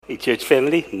Hey, church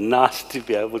family, nice to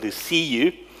be able to see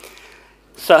you.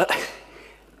 So,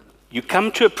 you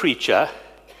come to a preacher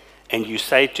and you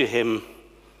say to him,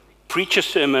 preach a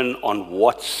sermon on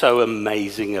what's so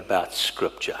amazing about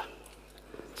Scripture.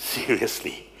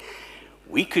 Seriously,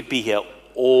 we could be here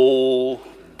all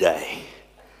day.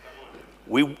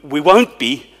 We won't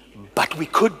be, but we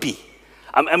could be.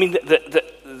 I mean,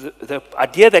 the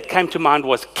idea that came to mind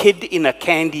was kid in a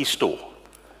candy store.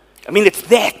 I mean, it's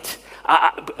that.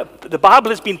 The Bible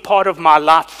has been part of my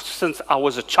life since I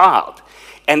was a child,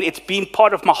 and it's been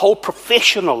part of my whole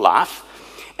professional life.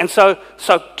 And so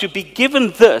to be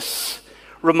given this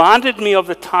reminded me of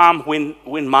the time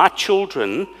when my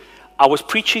children, I was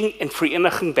preaching in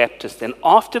Vereeniging Baptist, and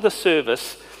after the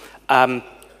service,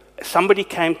 somebody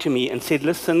came to me and said,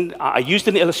 listen, I used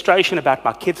an illustration about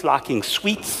my kids liking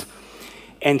sweets,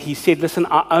 and he said, listen,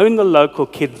 I own the local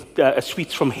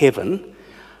Sweets from Heaven.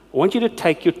 I want you to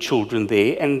take your children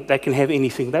there, and they can have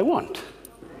anything they want.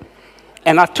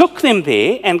 And I took them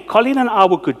there, and Colin and I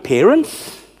were good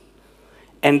parents,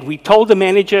 and we told the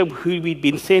manager who we'd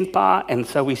been sent by, and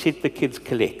so we said the kids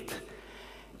collect.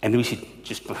 And we said,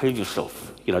 just behave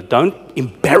yourself. You know, don't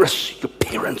embarrass your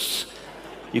parents.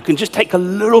 You can just take a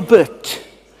little bit.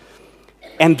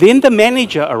 And then the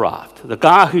manager arrived, the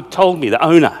guy who told me, the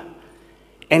owner.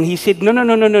 And he said,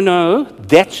 no,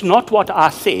 that's not what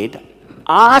I said.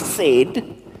 I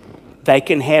said they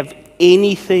can have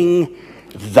anything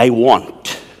they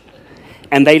want.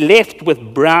 And they left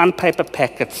with brown paper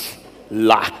packets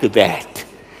like that.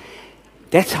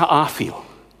 That's how I feel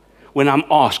when I'm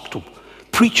asked to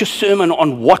preach a sermon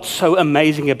on what's so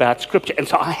amazing about Scripture. And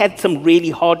so I had some really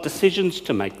hard decisions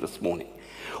to make this morning.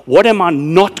 What am I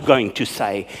not going to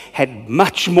say had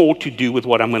much more to do with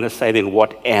what I'm going to say than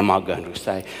what am I going to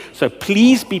say. So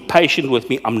please be patient with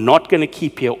me. I'm not going to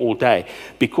keep here all day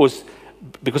because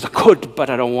I could, but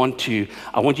I don't want to.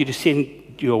 I want you to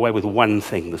send you away with one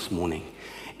thing this morning,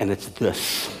 and it's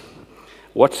this.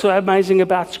 What's so amazing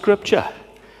about Scripture?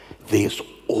 There's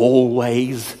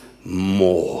always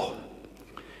more.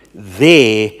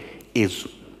 There is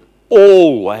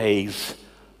always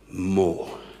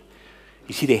more.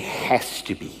 You see, there has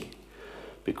to be,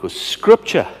 because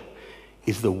Scripture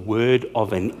is the word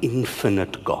of an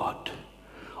infinite God,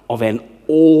 of an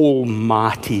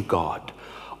almighty God,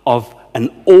 of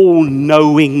an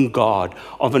all-knowing God,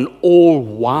 of an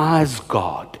all-wise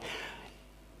God.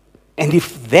 And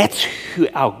if that's who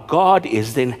our God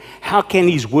is, then how can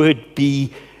His word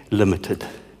be limited?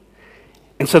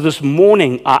 And so this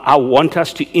morning, I want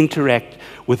us to interact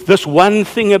with this one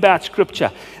thing about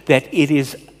Scripture, that it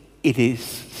is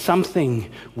something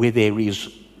where there is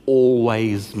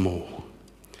always more.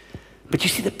 But you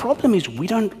see, the problem is we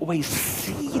don't always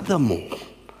see the more.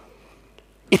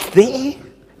 It's there.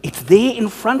 It's there in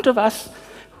front of us.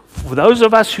 For those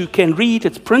of us who can read,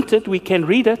 it's printed, we can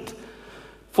read it.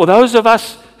 For those of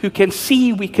us who can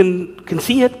see, we can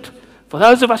see it. For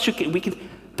those of us who can, we can.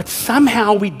 But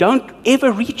somehow we don't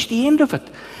ever reach the end of it.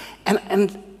 And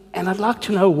I'd like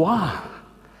to know why.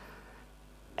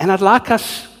 And I'd like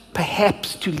us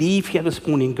perhaps to leave here this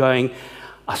morning going,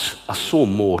 I saw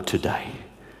more today.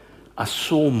 I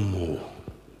saw more.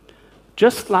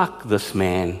 Just like this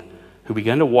man who we're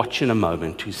going to watch in a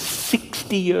moment, who's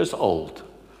 60 years old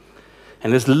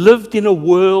and has lived in a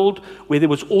world where there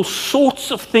was all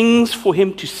sorts of things for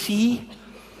him to see,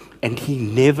 and he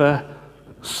never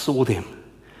saw them.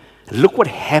 And look what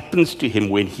happens to him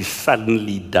when he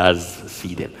suddenly does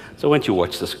see them. So why don't you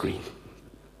watch the screen?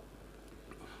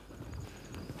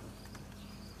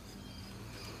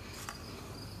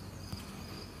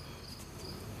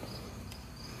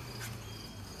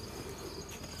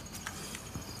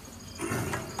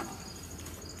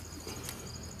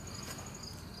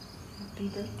 Happy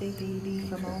birthday, baby,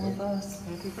 from all of us.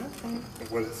 Happy birthday.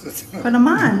 What is it? Put them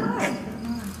on.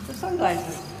 The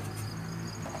sunglasses.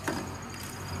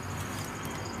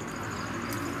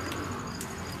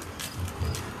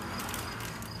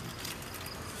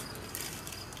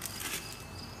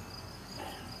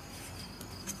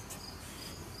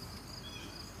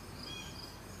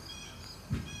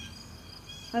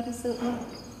 How does it look?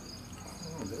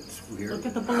 Oh, that's weird. Look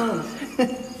at the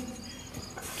balloons.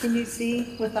 Can you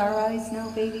see with our eyes now,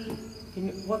 baby?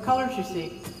 What colors you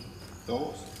see?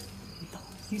 Those?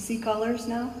 You see colors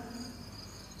now?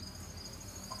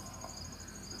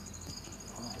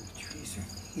 Oh, the trees are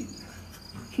neat.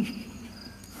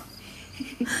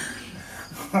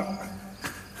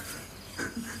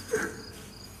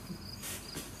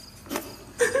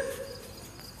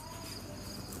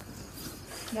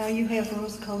 Now you have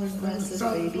rose-colored glasses,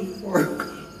 baby.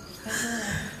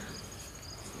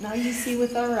 Now you see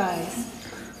with our eyes.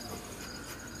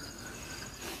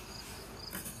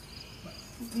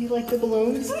 Do you like the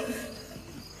balloons?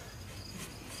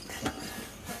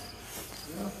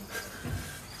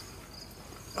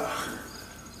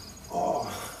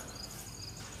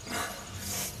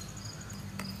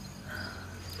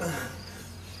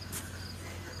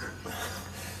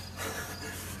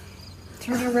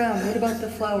 Turn around. What about the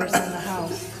flowers on the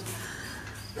house?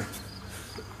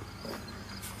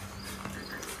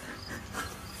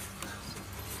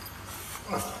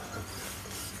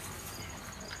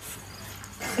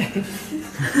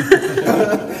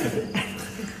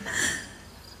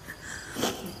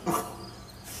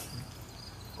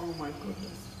 Oh my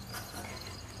goodness.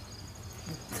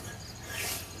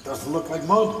 Doesn't look like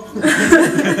mud.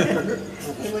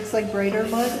 It looks like brighter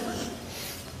mud.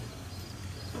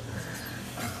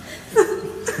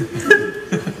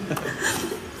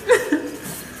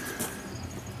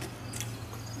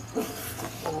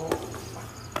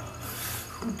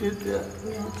 Who did that?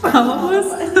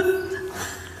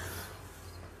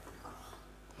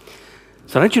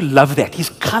 So don't you love that? He's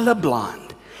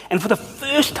colorblind. And for the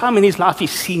first time in his life,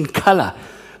 he's seen color.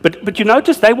 But you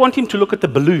notice they want him to look at the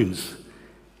balloons.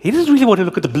 He doesn't really want to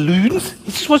look at the balloons.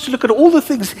 He just wants to look at all the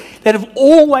things that have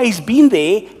always been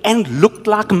there and looked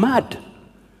like mud.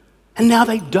 And now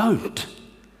they don't.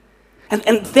 And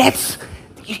that's,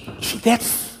 you see,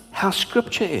 that's how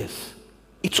Scripture is.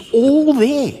 It's all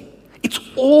there. It's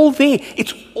all there.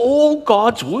 It's all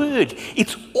God's Word.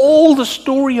 It's all the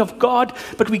story of God.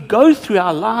 But we go through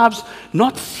our lives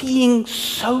not seeing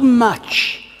so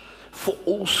much for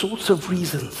all sorts of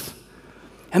reasons.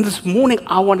 And this morning,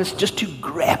 I want us just to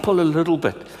grapple a little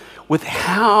bit with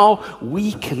how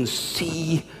we can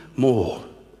see more.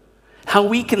 How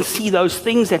we can see those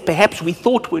things that perhaps we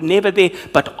thought were never there,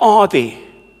 but are there.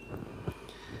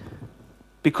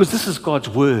 Because this is God's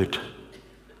Word.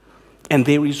 And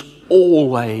there is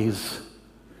always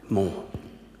more.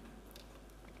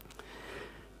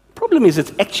 Problem is,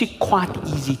 it's actually quite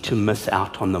easy to miss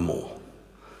out on the more.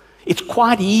 It's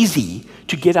quite easy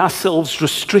to get ourselves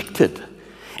restricted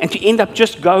and to end up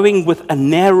just going with a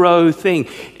narrow thing.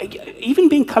 Even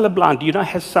being colorblind,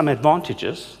 has some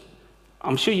advantages.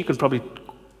 I'm sure you can probably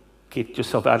get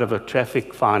yourself out of a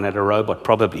traffic fine at a robot,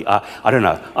 probably. I don't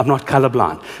know. I'm not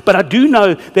colorblind. But I do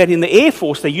know that in the Air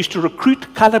Force, they used to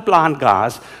recruit colorblind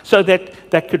guys so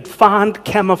that they could find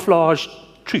camouflage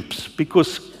troops,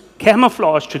 because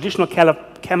traditional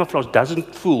camouflage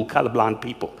doesn't fool colorblind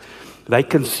people. They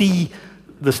can see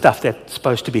the stuff that's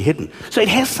supposed to be hidden. So it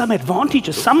has some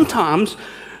advantages. Sometimes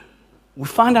we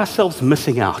find ourselves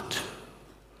missing out.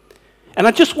 And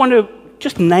I just want to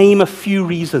name a few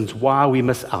reasons why we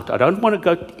miss out. I don't want to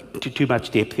go into too much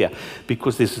depth here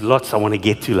because there's lots I want to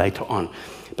get to later on.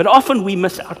 But often we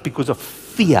miss out because of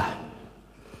fear.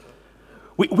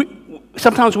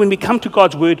 Sometimes when we come to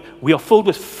God's Word, we are filled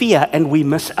with fear and we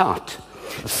miss out.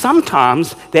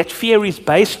 Sometimes that fear is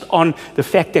based on the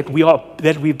fact that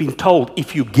we've been told,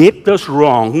 if you get this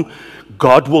wrong,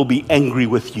 God will be angry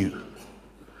with you.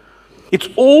 It's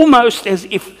almost as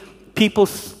if people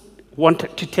want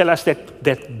to tell us that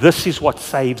this is what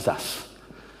saves us.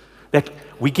 That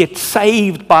we get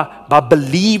saved by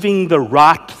believing the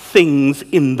right things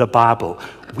in the Bible.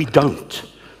 We don't.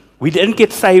 We didn't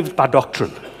get saved by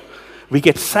doctrine. We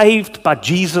get saved by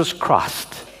Jesus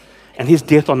Christ and his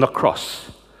death on the cross.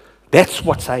 That's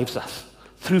what saves us,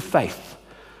 through faith.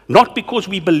 Not because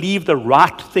we believe the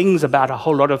right things about a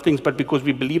whole lot of things, but because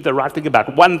we believe the right thing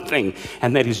about one thing,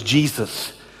 and that is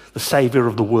Jesus, the Savior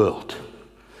of the world.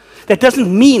 That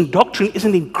doesn't mean doctrine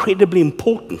isn't incredibly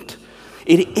important.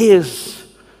 It is.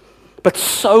 But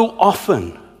so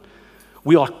often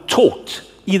we are taught,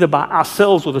 either by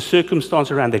ourselves or the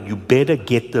circumstance around, that you better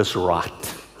get this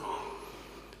right.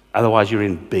 Otherwise you're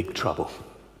in big trouble.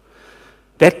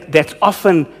 That's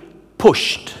often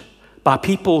pushed by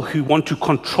people who want to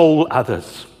control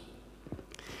others.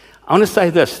 I want to say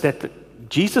this, that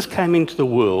Jesus came into the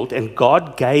world and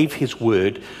God gave his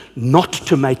word not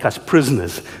to make us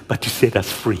prisoners, but to set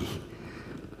us free.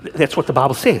 That's what the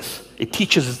Bible says. It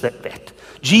teaches us that.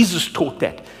 Jesus taught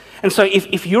that. And so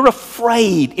if you're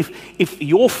afraid, if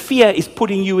your fear is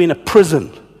putting you in a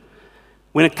prison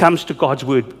when it comes to God's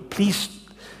word, please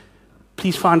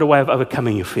find a way of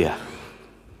overcoming your fear.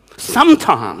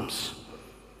 Sometimes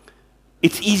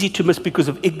it's easy to miss because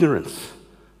of ignorance.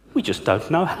 We just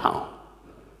don't know how.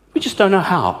 We just don't know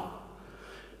how.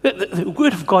 The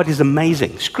Word of God is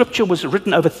amazing. Scripture was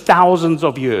written over thousands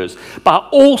of years by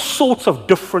all sorts of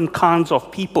different kinds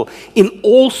of people in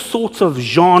all sorts of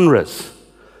genres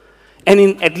and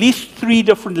in at least 3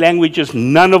 different languages,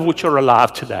 none of which are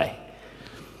alive today.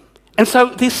 And so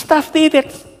there's stuff there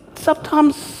that's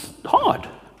sometimes hard.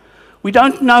 We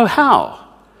don't know how.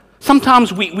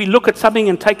 Sometimes we look at something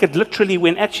and take it literally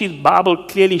when actually the Bible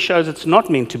clearly shows it's not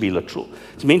meant to be literal.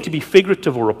 It's meant to be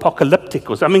figurative or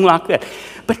apocalyptic or something like that.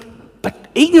 But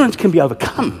ignorance can be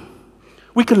overcome.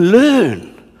 We can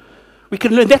learn. We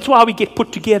can learn. That's why we get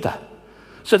put together,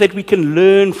 so that we can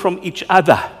learn from each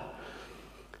other.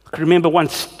 I can remember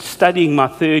once studying my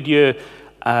third year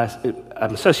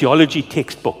sociology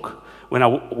textbook when I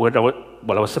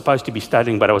was supposed to be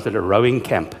studying, but I was at a rowing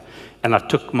camp, and I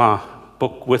took my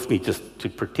book with me just to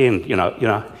pretend, you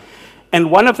know.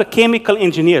 And one of the chemical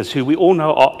engineers, who we all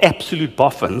know are absolute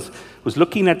boffins, was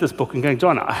looking at this book and going,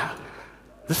 John,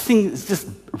 this thing is just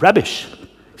rubbish.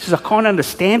 He says, I can't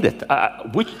understand it.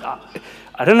 I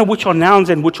don't know which are nouns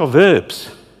and which are verbs.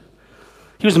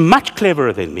 He was much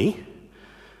cleverer than me,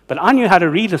 but I knew how to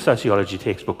read a sociology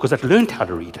textbook because I'd learned how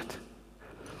to read it.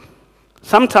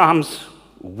 Sometimes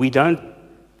we don't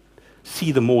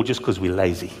see the more just because we're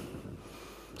lazy.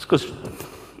 It's because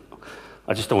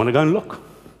I just don't want to go and look.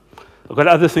 I've got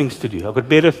other things to do. I've got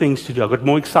better things to do. I've got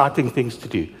more exciting things to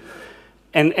do.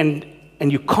 And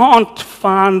you can't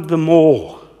find the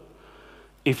more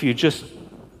if you just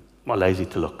are lazy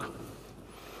to look.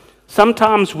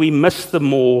 Sometimes we miss the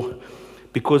more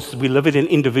because we live in an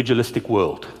individualistic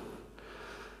world.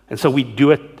 And so we do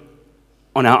it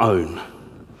on our own.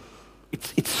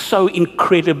 It's so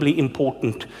incredibly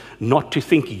important not to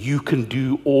think you can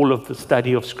do all of the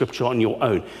study of Scripture on your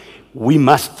own. We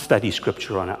must study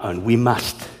Scripture on our own. We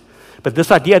must. But this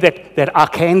idea that I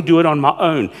can do it on my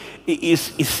own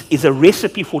is a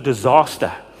recipe for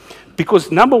disaster. Because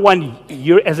number one,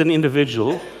 you as an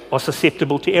individual are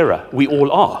susceptible to error. We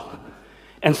all are.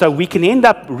 And so we can end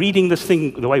up reading this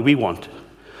thing the way we want.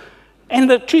 And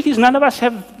the truth is, none of us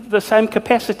have the same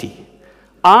capacity.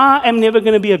 I am never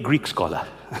going to be a Greek scholar.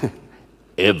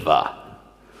 Ever.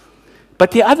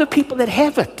 But there are other people that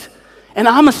have it. And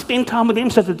I must spend time with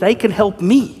them so that they can help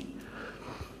me.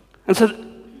 And so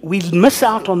we miss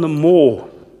out on the more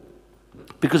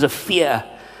because of fear,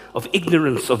 of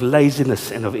ignorance, of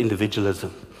laziness, and of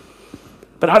individualism.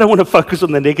 But I don't want to focus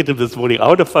on the negative this morning. I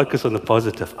want to focus on the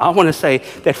positive. I want to say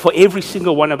that for every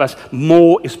single one of us,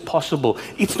 more is possible.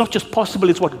 It's not just possible,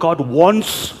 it's what God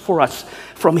wants for us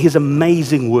from His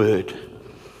amazing Word.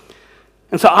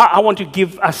 And so I want to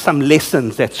give us some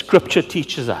lessons that Scripture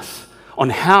teaches us on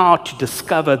how to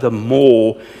discover the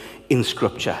more in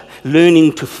Scripture,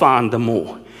 learning to find the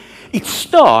more. It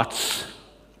starts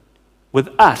with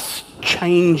us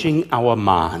changing our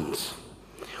minds.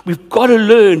 We've got to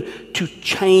learn to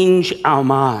change our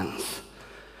minds.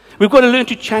 We've got to learn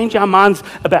to change our minds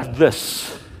about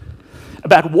this,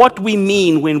 about what we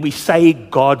mean when we say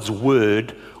God's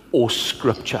Word or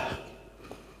Scripture.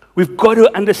 We've got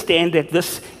to understand that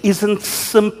this isn't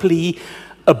simply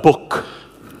a book.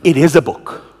 It is a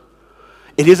book.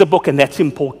 It is a book, and that's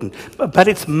important. But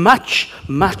it's much,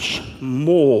 much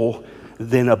more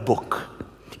than a book.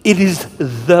 It is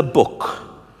the book.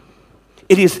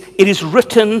 It is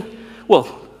written,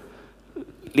 well,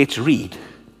 let's read.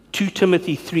 2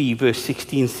 Timothy 3 verse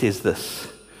 16 says this.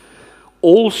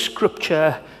 All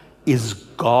Scripture is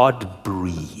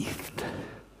God-breathed.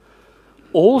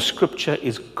 All Scripture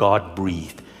is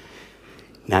God-breathed.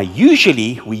 Now,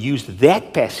 usually we use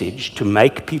that passage to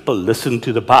make people listen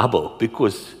to the Bible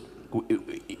because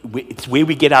it's where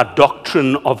we get our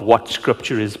doctrine of what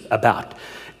Scripture is about.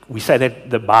 We say that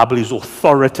the Bible is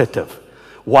authoritative.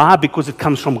 Why? Because it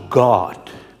comes from God.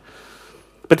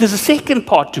 But there's a second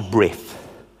part to breath.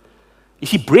 You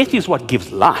see, breath is what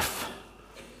gives life.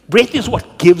 Breath is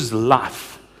what gives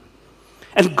life.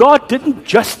 And God didn't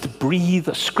just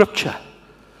breathe Scripture.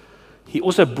 He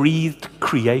also breathed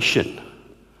creation.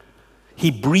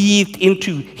 He breathed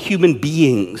into human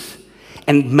beings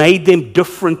and made them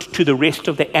different to the rest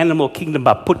of the animal kingdom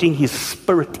by putting His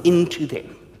Spirit into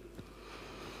them.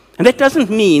 And that doesn't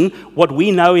mean what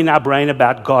we know in our brain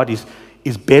about God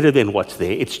is better than what's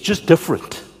there. It's just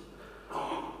different.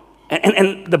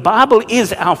 And the Bible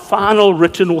is our final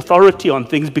written authority on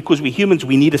things because we're humans.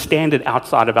 We need a standard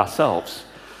outside of ourselves.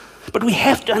 But we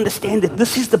have to understand that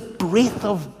this is the breath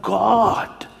of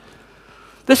God.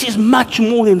 This is much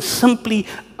more than simply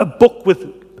a book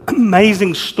with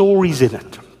amazing stories in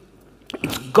it.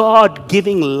 It's God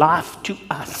giving life to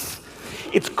us.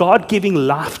 It's God giving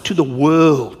life to the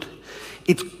world.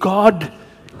 It's God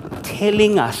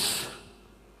telling us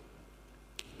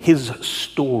His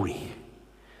story.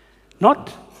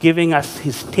 Not giving us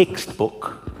His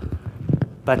textbook,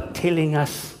 but telling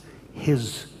us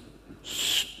His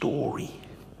story.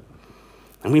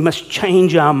 And we must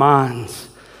change our minds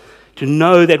to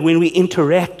know that when we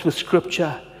interact with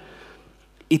Scripture,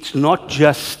 it's not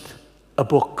just a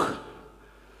book.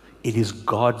 It is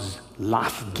God's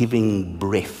life-giving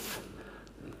breath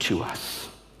to us.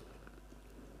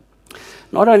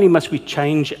 Not only must we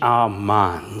change our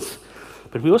minds,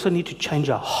 but we also need to change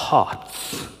our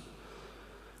hearts.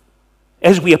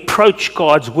 As we approach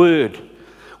God's word,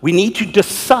 we need to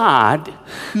decide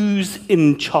who's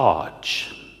in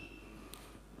charge.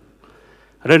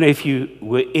 I don't know if you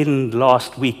were in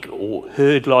last week or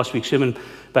heard last week's sermon,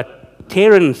 but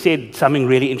Taryn said something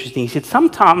really interesting. He said,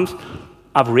 sometimes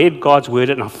I've read God's word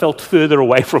and I felt further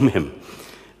away from him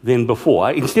than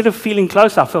before. Instead of feeling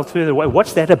close, I felt further away.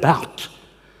 What's that about?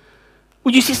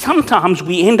 Well, you see, sometimes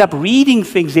we end up reading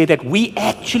things there that we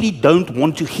actually don't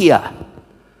want to hear.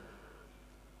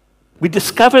 We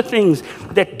discover things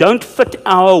that don't fit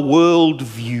our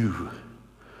worldview.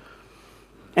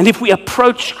 And if we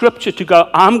approach Scripture to go,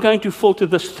 I'm going to filter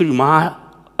this through my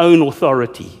own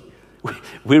authority,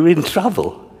 we're in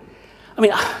trouble. I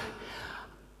mean,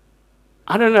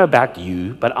 I don't know about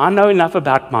you, but I know enough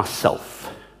about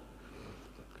myself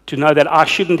to know that I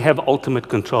shouldn't have ultimate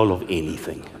control of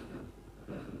anything.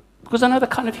 Because I know the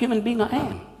kind of human being I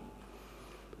am.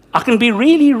 I can be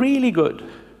really, really good.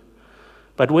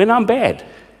 But when I'm bad,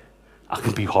 I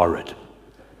can be horrid.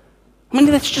 I mean,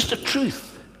 that's just the truth.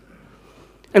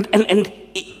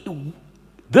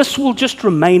 This will just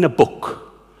remain a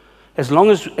book as long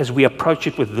as we approach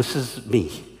it with, this is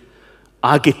me.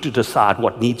 I get to decide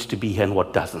what needs to be here and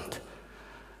what doesn't.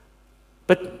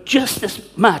 But just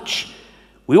as much,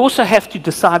 we also have to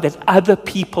decide that other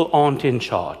people aren't in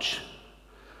charge.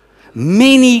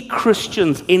 Many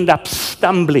Christians end up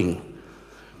stumbling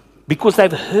because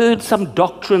they've heard some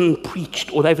doctrine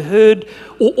preached, or they've heard,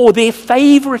 or their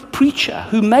favorite preacher,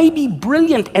 who may be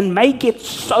brilliant and may get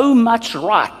so much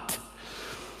right,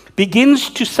 begins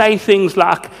to say things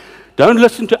like, don't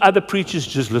listen to other preachers,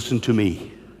 just listen to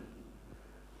me.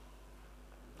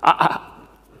 I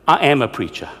am a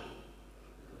preacher,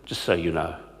 just so you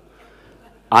know.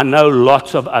 I know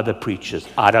lots of other preachers.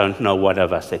 I don't know one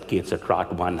of us that gets it right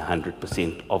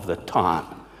 100% of the time.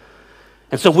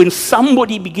 And so when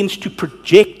somebody begins to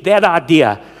project that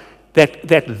idea that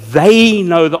they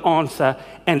know the answer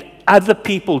and other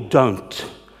people don't,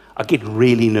 I get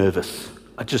really nervous.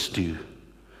 I just do.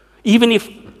 Even if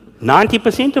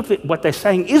 90% of what they're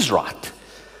saying is right.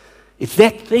 It's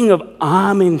that thing of,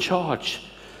 I'm in charge.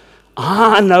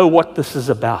 I know what this is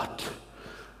about.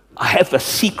 I have a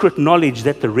secret knowledge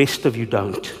that the rest of you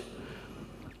don't.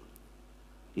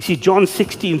 You see, John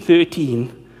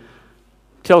 16:13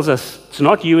 tells us it's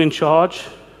not you in charge.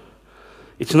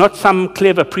 It's not some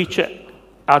clever preacher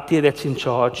out there that's in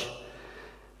charge.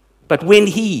 But when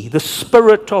he, the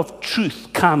Spirit of truth,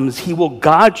 comes, he will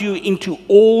guide you into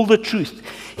all the truth.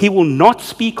 He will not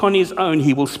speak on his own.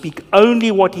 He will speak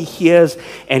only what he hears,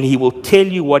 and he will tell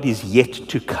you what is yet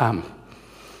to come.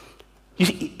 You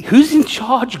see, who's in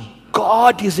charge?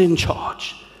 God is in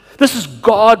charge. This is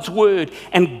God's word,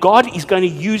 and God is going to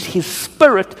use his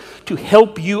Spirit to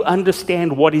help you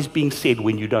understand what is being said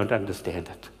when you don't understand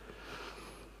it.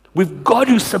 We've got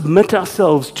to submit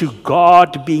ourselves to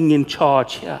God being in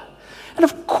charge here. And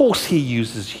of course he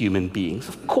uses human beings.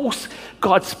 Of course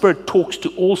God's Spirit talks to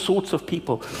all sorts of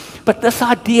people. But this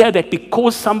idea that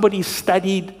because somebody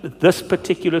studied this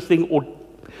particular thing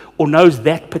or knows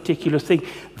that particular thing,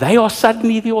 they are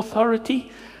suddenly the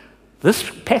authority. This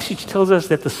passage tells us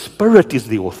that the Spirit is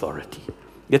the authority,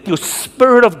 that the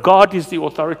Spirit of God is the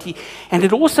authority. And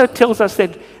it also tells us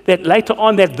that later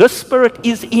on that this Spirit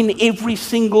is in every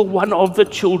single one of the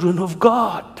children of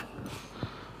God.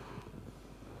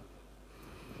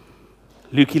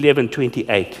 Luke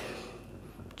 11:28,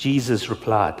 Jesus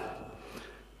replied,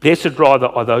 "Blessed rather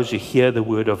are those who hear the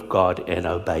word of God and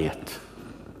obey it."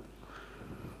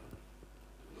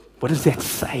 What does that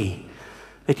say?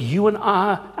 That you and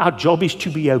I, our job is to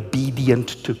be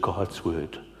obedient to God's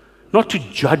word. Not to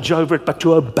judge over it, but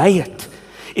to obey it.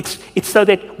 It's so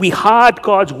that we hide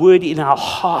God's word in our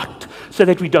heart so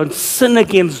that we don't sin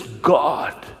against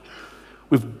God.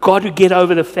 We've got to get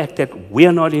over the fact that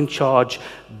we're not in charge.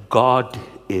 God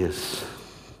is.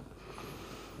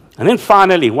 And then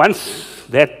finally, once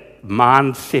that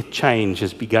mindset change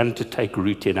has begun to take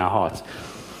root in our hearts,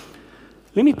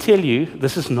 let me tell you,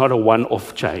 this is not a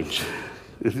one-off change.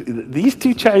 These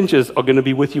two changes are going to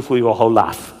be with you for your whole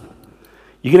life.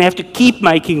 You're going to have to keep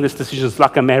making this decision. It's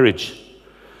like a marriage.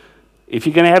 If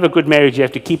you're going to have a good marriage, you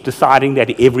have to keep deciding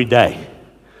that every day,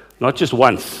 not just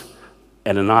once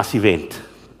at a nice event.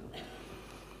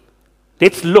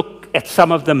 Let's look at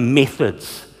some of the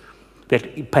methods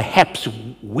that perhaps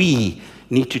we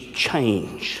need to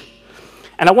change.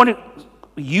 And I want to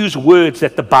use words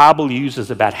that the Bible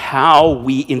uses about how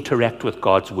we interact with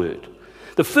God's word.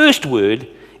 The first word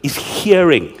is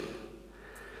hearing.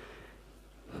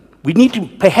 We need to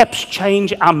perhaps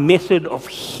change our method of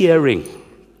hearing.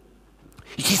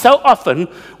 You see, so often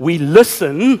we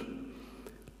listen,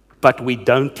 but we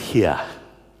don't hear.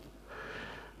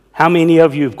 How many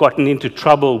of you have gotten into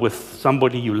trouble with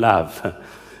somebody you love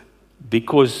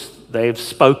because they've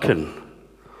spoken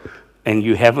and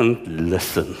you haven't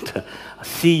listened? I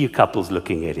see you couples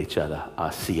looking at each other. I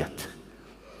see it.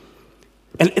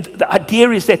 And the idea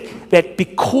is that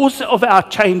because of our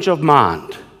change of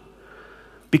mind,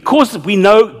 because we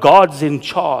know God's in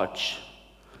charge,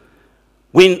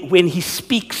 when He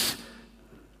speaks,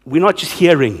 we're not just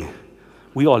hearing,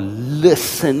 we are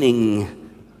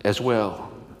listening as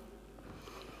well.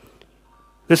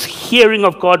 This hearing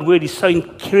of God's word is so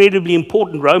incredibly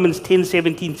important. Romans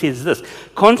 10:17 says this: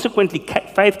 consequently,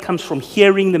 faith comes from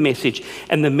hearing the message,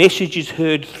 and the message is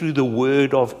heard through the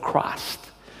word of Christ.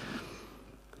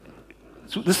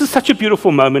 So this is such a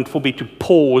beautiful moment for me to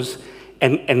pause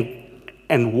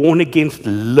and warn against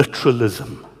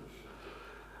literalism.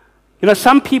 You know,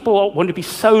 some people want to be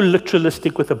so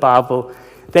literalistic with the Bible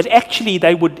that actually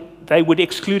they would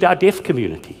exclude our deaf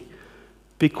community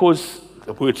because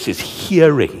the word says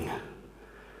hearing.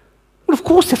 Well, of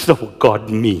course, that's not what God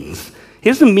means. He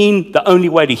doesn't mean the only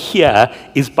way to hear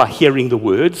is by hearing the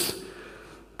words.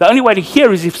 The only way to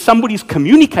hear is if somebody's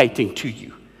communicating to you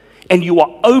and you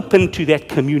are open to that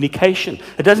communication.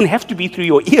 It doesn't have to be through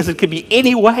your ears. It can be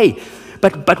any way.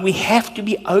 But we have to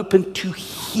be open to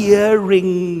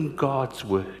hearing God's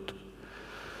word.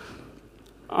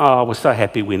 Oh, I was so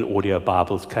happy when audio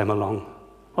Bibles came along.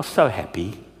 I was so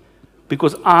happy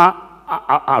because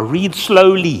I read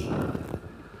slowly.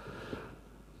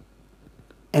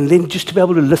 And then just to be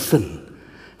able to listen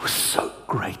was so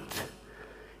great.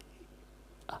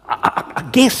 I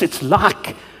guess it's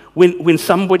like when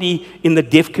somebody in the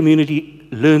deaf community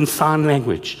learns sign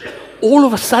language. All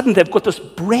of a sudden, they've got this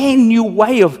brand new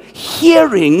way of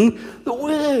hearing the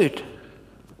word.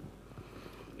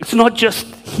 It's not just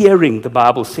hearing, the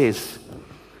Bible says.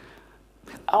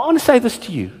 I want to say this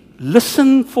to you.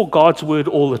 Listen for God's word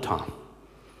all the time.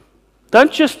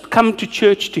 Don't just come to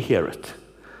church to hear it.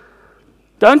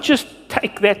 Don't just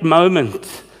take that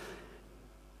moment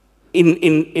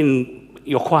in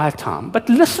your quiet time, but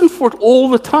listen for it all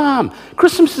the time.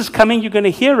 Christmas is coming, you're going to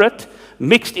hear it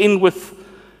mixed in with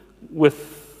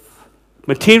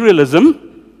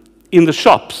materialism in the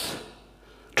shops.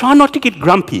 Try not to get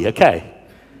grumpy, okay?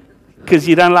 Because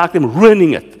you don't like them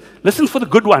ruining it. Listen for the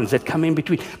good ones that come in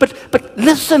between. But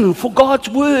listen for God's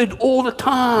word all the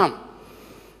time.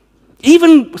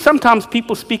 Even sometimes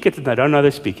people speak it and they don't know they're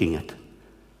speaking it.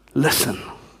 Listen.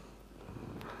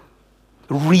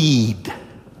 Read.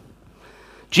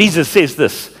 Jesus says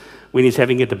this when he's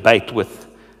having a debate with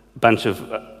a bunch of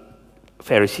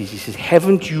Pharisees. He says,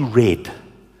 haven't you read?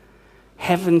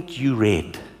 Haven't you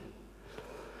read?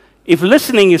 If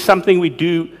listening is something we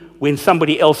do when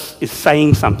somebody else is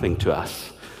saying something to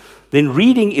us, then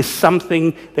reading is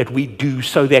something that we do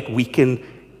so that we can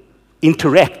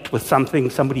interact with something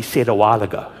somebody said a while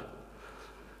ago.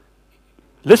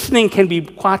 Listening can be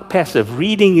quite passive.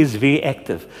 Reading is very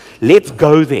active. Let's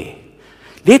go there.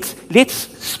 Let's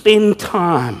spend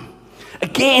time.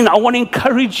 Again, I want to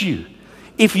encourage you.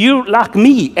 If you're like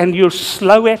me and you're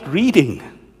slow at reading,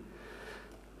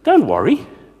 don't worry.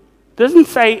 It doesn't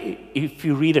say if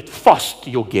you read it fast,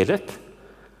 you'll get it.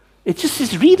 It just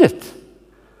says read it.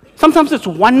 Sometimes it's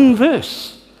one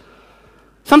verse.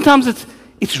 Sometimes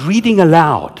it's reading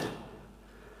aloud.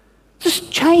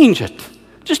 Just change it.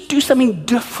 Just do something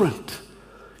different.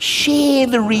 Share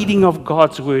the reading of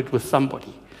God's word with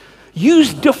somebody.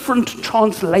 Use different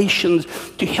translations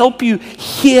to help you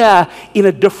hear in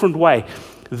a different way.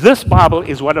 This Bible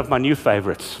is one of my new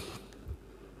favorites.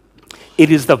 It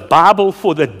is the Bible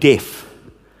for the deaf.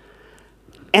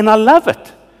 And I love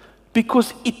it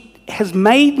because it has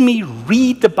made me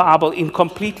read the Bible in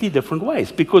completely different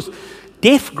ways, because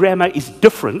deaf grammar is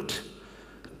different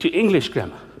to English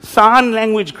grammar. Sign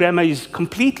language grammar is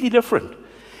completely different.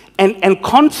 And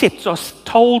concepts are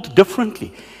told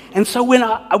differently. And so when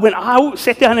I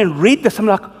sat down and read this, I'm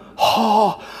like,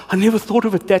 oh, I never thought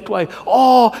of it that way.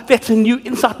 Oh, that's a new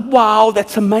insight. Wow,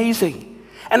 that's amazing.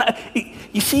 And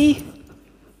you see,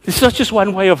 it's not just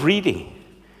one way of reading.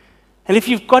 And if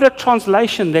you've got a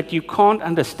translation that you can't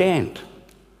understand,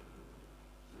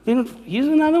 then here's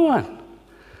another one.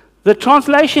 The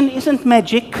translation isn't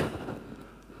magic.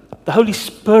 The Holy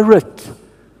Spirit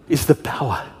is the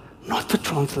power, not the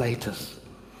translators.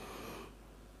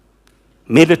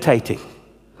 Meditating,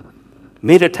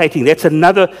 that's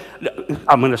another.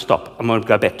 I'm going to stop. I'm going to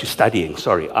go back to studying.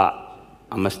 Sorry.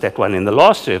 I missed that one in the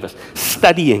last service.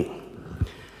 Studying.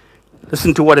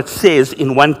 Listen to what it says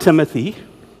in 1 Timothy.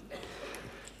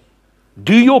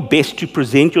 Do your best to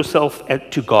present yourself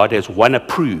to God as one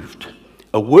approved,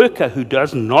 a worker who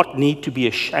does not need to be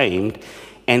ashamed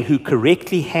and who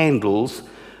correctly handles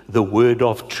the word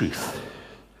of truth.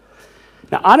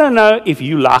 Now, I don't know if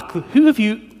you like, who of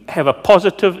you have a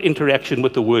positive interaction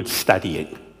with the word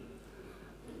studying?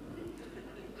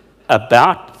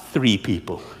 About 3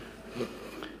 people.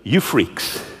 You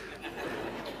freaks.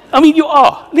 I mean, you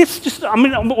are.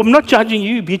 I'm not judging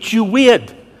you, but you're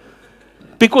weird.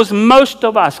 Because most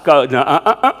of us go, no,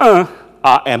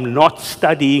 I am not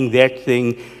studying that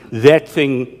thing. That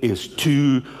thing is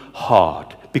too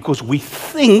hard. Because we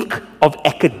think of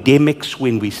academics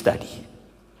when we study.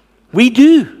 We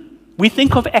do. We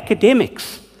think of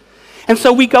academics. And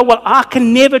so we go, well, I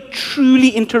can never truly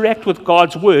interact with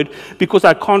God's word because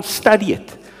I can't study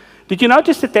it. Did you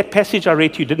notice that that passage I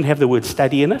read to you didn't have the word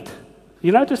study in it?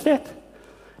 You notice that?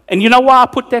 And you know why I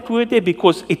put that word there?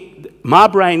 Because my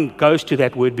brain goes to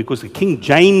that word because the King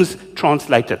James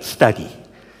translated study.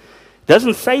 It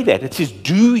doesn't say that. It says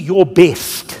do your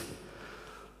best.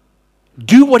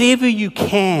 Do whatever you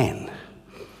can.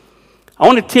 I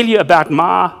want to tell you about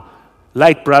my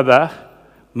late brother,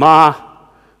 my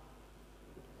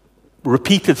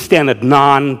repeated standard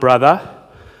 9 brother,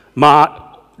 my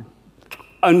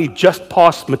only just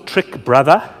passed matric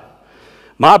brother,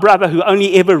 my brother who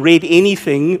only ever read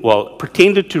anything, well,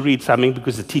 pretended to read something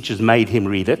because the teachers made him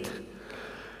read it.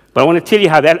 But I want to tell you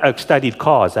how that oak studied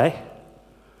cars, eh?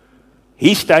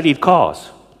 He studied cars.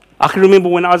 I can remember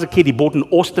when I was a kid, he bought an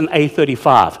Austin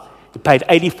A35. He paid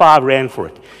 85 Rand for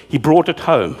it. He brought it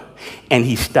home, and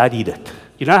he studied it.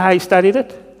 You know how he studied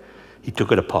it? He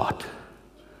took it apart.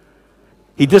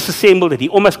 He disassembled it. He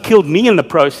almost killed me in the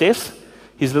process.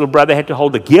 His little brother had to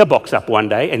hold the gearbox up one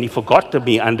day, and he forgot to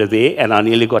be under there, and I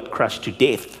nearly got crushed to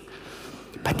death.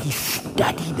 But he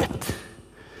studied it.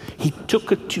 He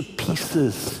took it to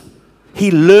pieces.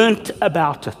 He learnt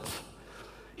about it.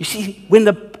 You see,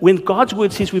 when God's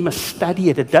word says we must study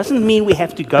it, it doesn't mean we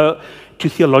have to go to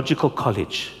theological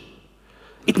college.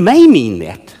 It may mean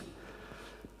that.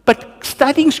 But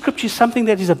studying Scripture is something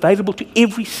that is available to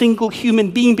every single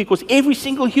human being because every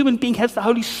single human being has the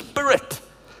Holy Spirit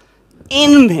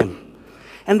in them.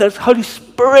 And the Holy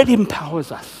Spirit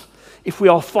empowers us if we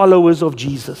are followers of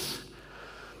Jesus.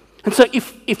 And so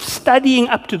if studying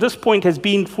up to this point has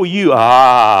been for you,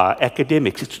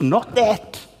 academics, it's not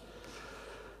that.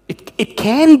 It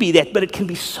can be that, but it can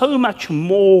be so much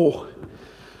more.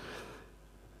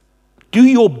 Do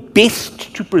your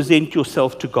best to present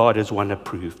yourself to God as one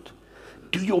approved.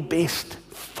 Do your best.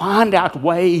 Find out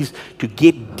ways to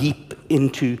get deep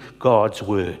into God's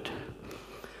word.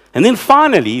 And then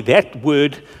finally, that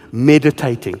word,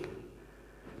 meditating.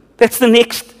 That's the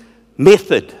next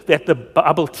method that the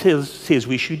Bible says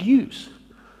we should use.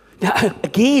 Now,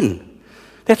 again,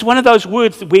 that's one of those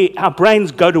words where our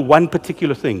brains go to one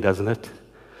particular thing, doesn't it?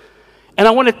 And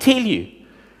I want to tell you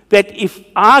that if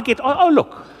I get,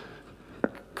 look,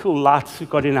 cool lights we've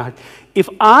got in our, if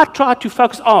I try to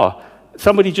focus,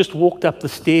 somebody just walked up the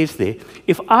stairs there.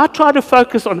 If I try to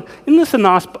focus on, isn't this a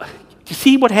nice, do you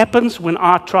see what happens when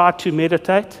I try to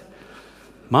meditate?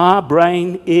 My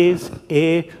brain is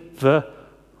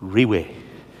everywhere.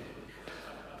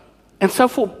 And so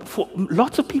for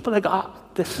lots of people, they go,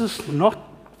 this is not,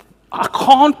 I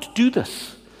can't do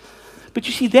this. But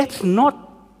you see, that's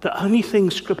not the only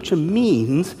thing Scripture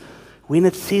means when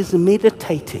it says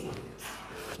meditating.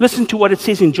 Listen to what it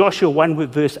says in Joshua 1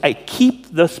 verse 8.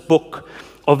 Keep this book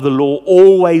of the law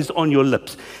always on your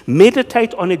lips.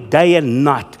 Meditate on it day and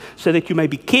night so that you may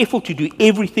be careful to do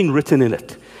everything written in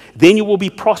it. Then you will be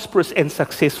prosperous and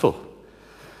successful.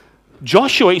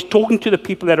 Joshua is talking to the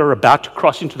people that are about to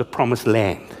cross into the promised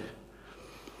land.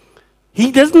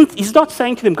 He's not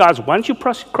saying to them, guys, once you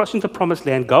cross into the promised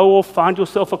land, go off, find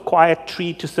yourself a quiet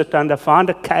tree to sit under, find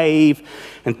a cave,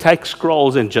 and take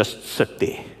scrolls and just sit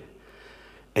there.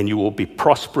 And you will be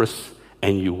prosperous,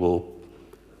 and you will...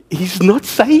 He's not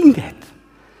saying that.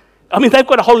 I mean, they've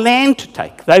got a whole land to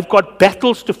take. They've got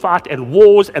battles to fight and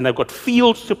wars, and they've got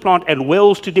fields to plant and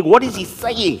wells to dig. What is he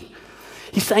saying?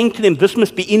 He's saying to them, this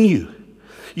must be in you.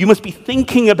 You must be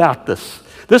thinking about this.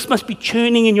 This must be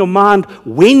churning in your mind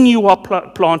when you are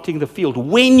planting the field,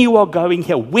 when you are going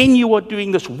here, when you are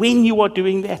doing this, when you are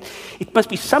doing that. It must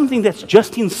be something that's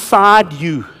just inside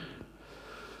you.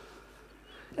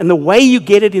 And the way you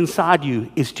get it inside you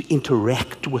is to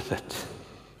interact with it.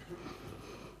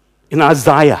 In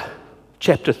Isaiah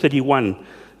chapter 31,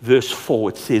 verse 4,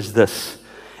 it says this: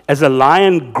 as a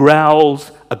lion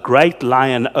growls, a great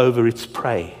lion over its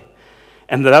prey,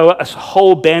 And though a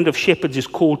whole band of shepherds is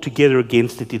called together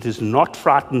against it, it is not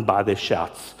frightened by their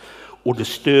shouts or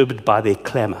disturbed by their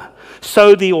clamor.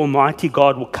 So the Almighty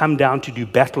God will come down to do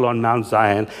battle on Mount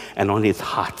Zion and on its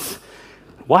heights.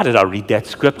 Why did I read that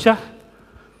scripture?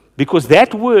 Because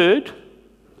that word,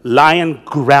 lion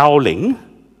growling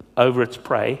over its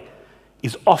prey,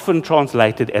 is often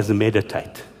translated as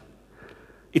meditate.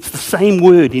 It's the same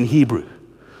word in Hebrew.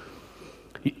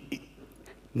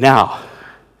 Now,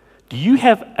 do you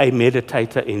have a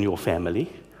meditator in your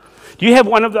family? Do you have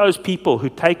one of those people who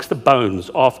takes the bones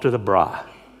after the braai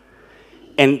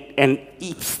and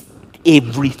eats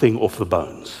everything off the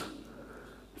bones?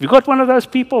 Have you got one of those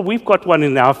people? We've got one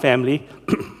in our family.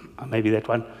 Maybe that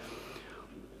one.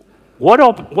 What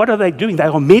are they doing? They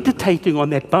are meditating on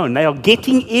that bone. They are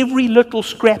getting every little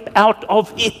scrap out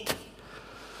of it.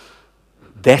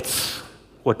 That's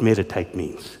what meditate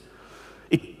means.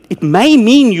 It may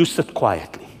mean you sit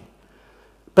quietly,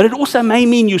 but it also may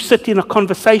mean you sit in a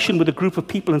conversation with a group of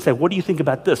people and say, what do you think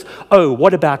about this? Oh,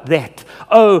 what about that?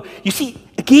 Oh, you see,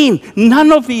 again,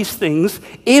 none of these things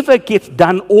ever gets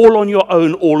done all on your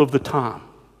own all of the time.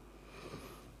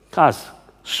 Guys,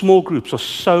 small groups are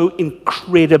so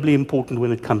incredibly important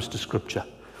when it comes to Scripture.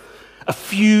 A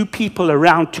few people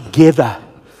around together,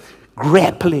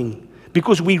 grappling,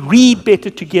 because we read better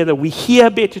together, we hear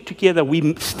better together,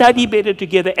 we study better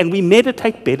together, and we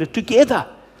meditate better together.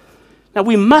 Now,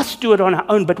 we must do it on our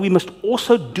own, but we must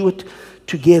also do it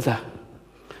together.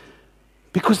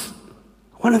 Because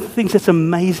one of the things that's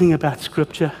amazing about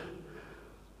Scripture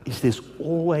is there's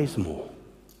always more.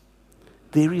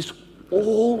 There is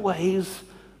always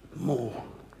more.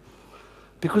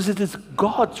 Because it is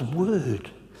God's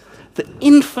Word, the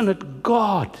infinite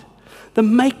God, the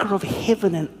maker of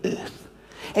heaven and earth.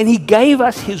 And He gave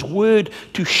us His Word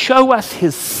to show us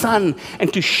His Son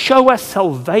and to show us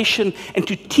salvation and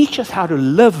to teach us how to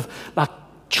live like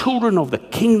children of the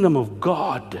kingdom of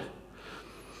God.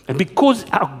 And because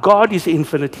our God is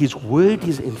infinite, His Word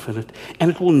is infinite,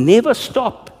 and it will never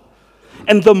stop.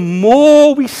 And the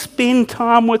more we spend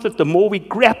time with it, the more we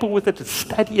grapple with it,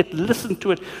 study it, listen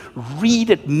to it, read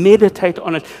it, meditate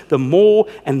on it, the more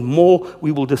and more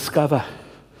we will discover.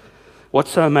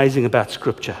 What's so amazing about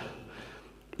Scripture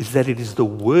is that it is the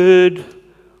Word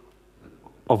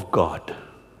of God.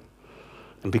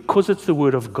 And because it's the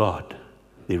Word of God,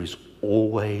 there is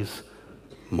always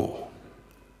more.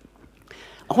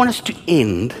 I want us to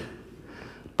end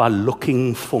by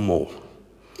looking for more.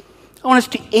 I want us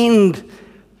to end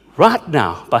right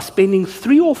now by spending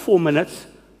 3 or 4 minutes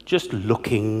just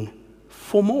looking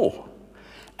for more.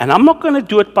 And I'm not going to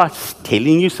do it by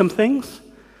telling you some things.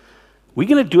 We're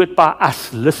going to do it by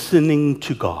us listening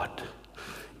to God.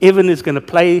 Evan is going to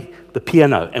play the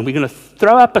piano, and we're going to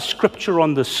throw up a scripture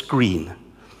on the screen.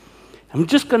 I'm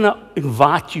just going to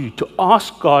invite you to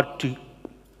ask God to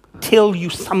tell you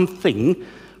something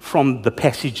from the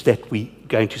passage that we're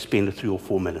going to spend 3 or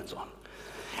 4 minutes on.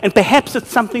 And perhaps it's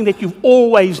something that you've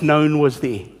always known was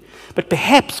there. But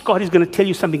perhaps God is going to tell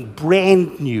you something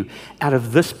brand new out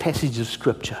of this passage of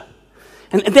Scripture.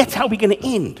 And that's how we're going to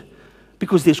end.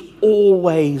 Because there's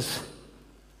always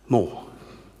more.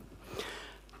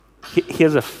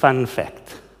 Here's a fun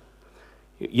fact.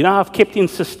 You know, I've kept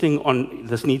insisting on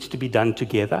this needs to be done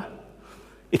together.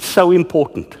 It's so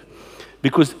important.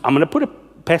 Because I'm going to put a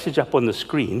passage up on the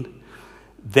screen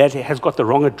that has got the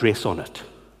wrong address on it.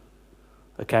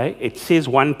 Okay? It says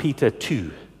 1 Peter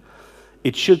 2.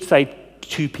 It should say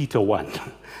 2 Peter 1.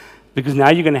 Because now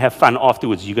you're going to have fun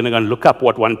afterwards. You're going to go and look up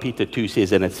what 1 Peter 2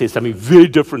 says, and it says something very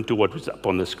different to what was up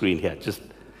on the screen here.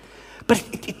 But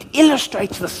it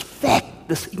illustrates this fact,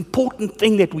 this important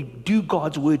thing that we do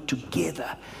God's Word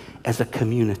together as a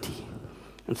community.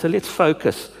 And so let's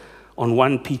focus on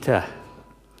 2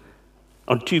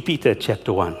 Peter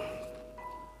chapter 1.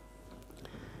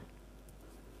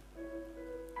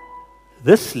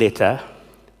 This letter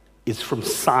is from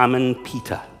Simon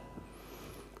Peter,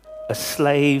 a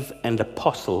slave and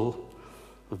apostle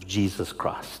of Jesus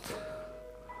Christ.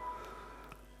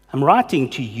 I'm writing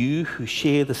to you who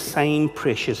share the same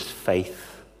precious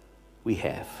faith we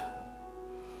have.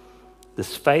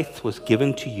 This faith was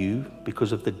given to you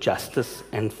because of the justice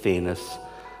and fairness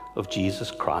of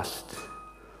Jesus Christ,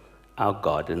 our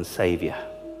God and Savior.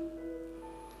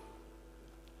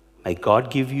 May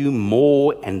God give you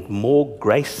more and more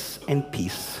grace and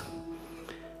peace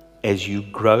as you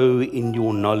grow in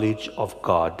your knowledge of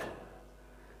God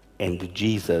and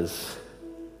Jesus,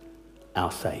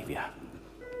 our Savior.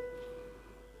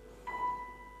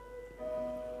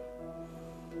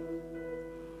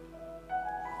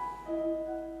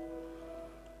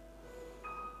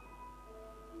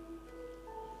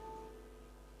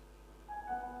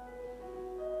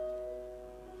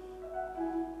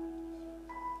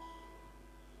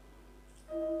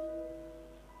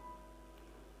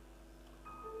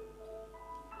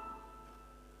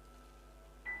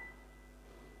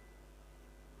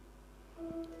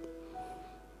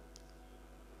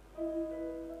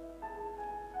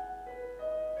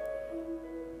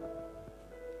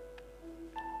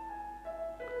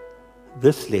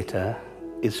 This letter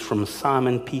is from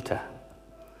Simon Peter,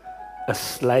 a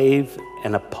slave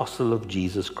and apostle of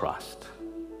Jesus Christ.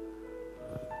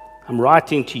 I'm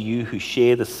writing to you who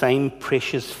share the same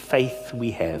precious faith we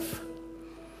have.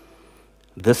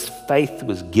 This faith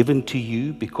was given to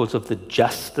you because of the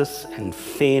justice and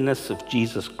fairness of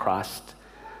Jesus Christ,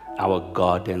 our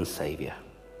God and Savior.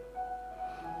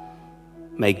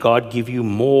 May God give you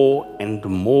more and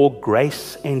more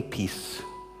grace and peace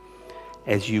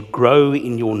as you grow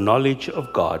in your knowledge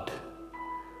of God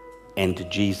and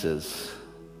Jesus,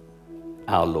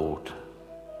 our Lord.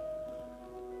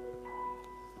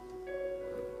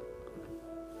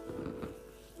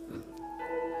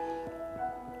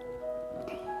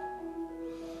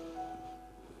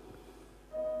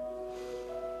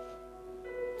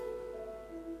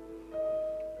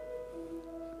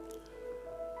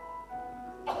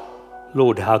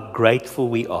 Lord, how grateful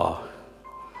we are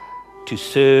to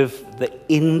serve the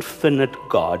infinite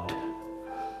God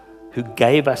who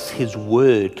gave us His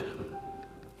Word,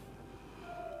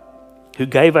 to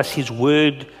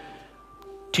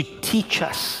teach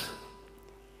us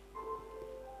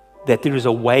that there is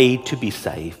a way to be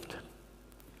saved,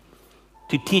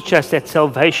 to teach us that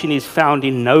salvation is found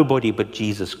in nobody but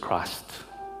Jesus Christ,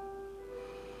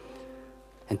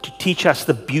 and to teach us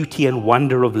the beauty and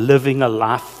wonder of living a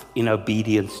life in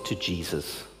obedience to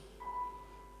Jesus.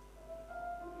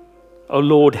 Oh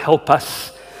Lord, help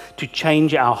us to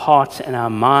change our hearts and our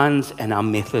minds and our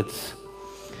methods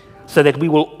so that we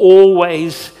will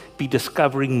always be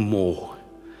discovering more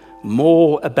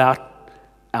about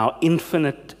our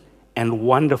infinite and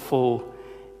wonderful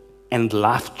and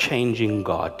life-changing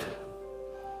God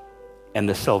and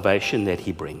the salvation that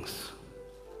He brings.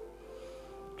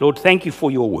 Lord, thank you for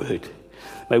your word.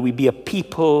 May we be a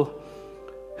people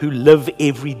who live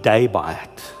every day by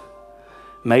it.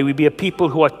 May we be a people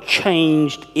who are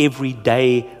changed every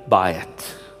day by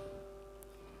it.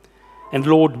 And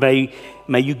Lord, may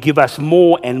you give us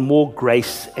more and more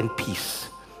grace and peace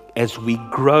as we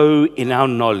grow in our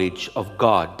knowledge of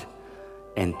God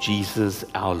and Jesus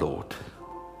our Lord.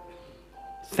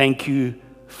 Thank you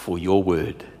for your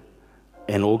word.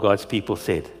 And all God's people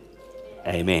said,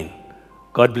 Amen.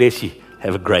 God bless you.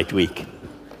 Have a great week.